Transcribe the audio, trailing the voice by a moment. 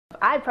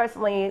I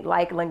personally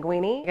like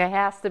linguine. It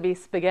has to be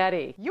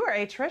spaghetti. You are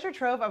a treasure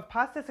trove of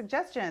pasta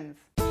suggestions.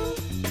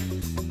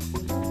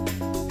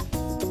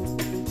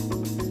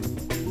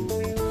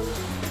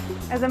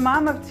 As a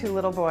mom of 2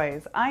 little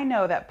boys, I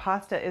know that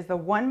pasta is the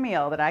one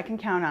meal that I can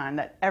count on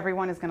that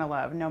everyone is going to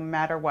love, no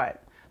matter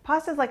what.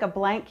 Pasta is like a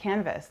blank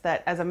canvas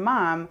that, as a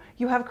mom,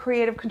 you have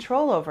creative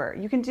control over.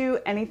 You can do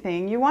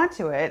anything you want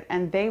to it,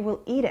 and they will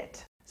eat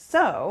it.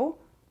 So,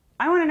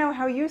 I want to know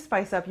how you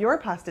spice up your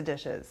pasta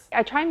dishes.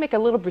 I try and make a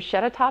little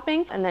bruschetta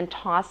topping and then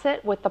toss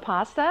it with the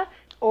pasta,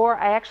 or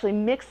I actually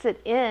mix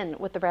it in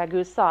with the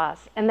ragu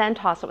sauce and then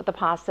toss it with the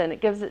pasta, and it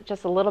gives it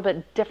just a little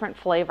bit different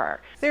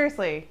flavor.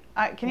 Seriously,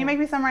 can you make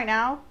me some right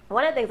now?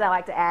 One of the things I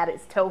like to add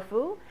is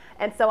tofu.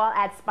 And so I'll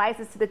add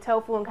spices to the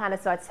tofu and kind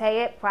of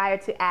saute it prior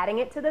to adding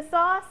it to the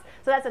sauce.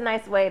 So that's a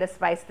nice way to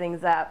spice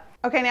things up.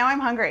 Okay, now I'm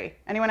hungry.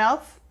 Anyone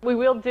else? We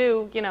will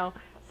do,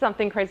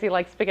 something crazy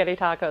like spaghetti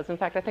tacos. In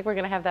fact, I think we're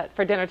going to have that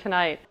for dinner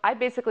tonight. I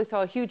basically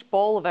throw a huge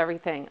bowl of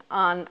everything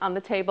on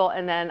the table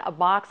and then a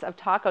box of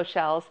taco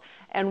shells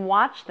and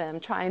watch them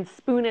try and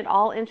spoon it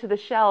all into the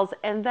shells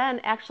and then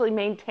actually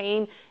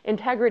maintain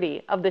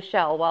integrity of the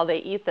shell while they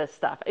eat this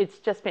stuff. It's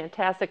just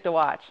fantastic to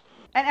watch.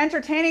 And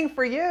entertaining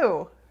for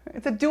you.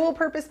 It's a dual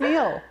purpose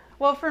meal.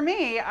 Well, for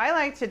me, I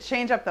like to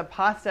change up the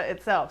pasta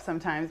itself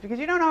sometimes because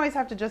you don't always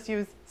have to just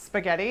use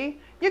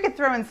spaghetti. You could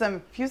throw in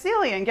some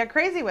fusilli and get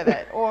crazy with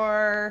it,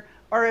 or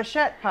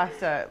rachette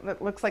pasta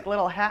that looks like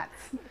little hats.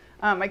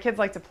 My kids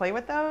like to play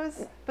with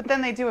those, but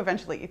then they do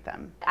eventually eat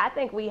them. I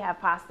think we have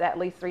pasta at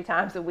least 3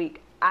 times a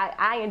week.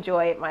 I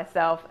enjoy it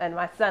myself, and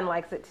my son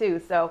likes it too,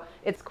 so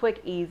it's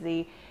quick,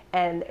 easy,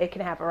 and it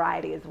can have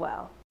variety as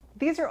well.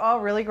 These are all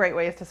really great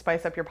ways to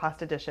spice up your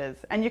pasta dishes,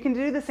 and you can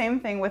do the same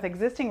thing with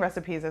existing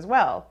recipes as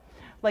well.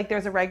 Like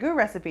there's a ragu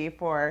recipe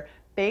for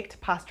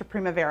baked pasta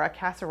primavera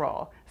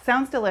casserole.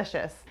 Sounds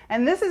delicious.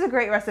 And this is a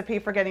great recipe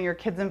for getting your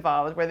kids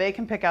involved where they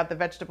can pick out the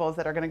vegetables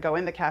that are going to go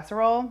in the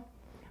casserole.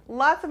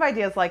 Lots of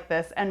ideas like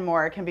this and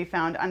more can be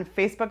found on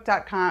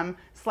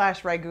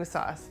facebook.com/ragu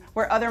sauce,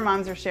 where other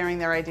moms are sharing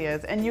their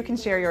ideas, and you can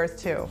share yours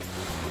too.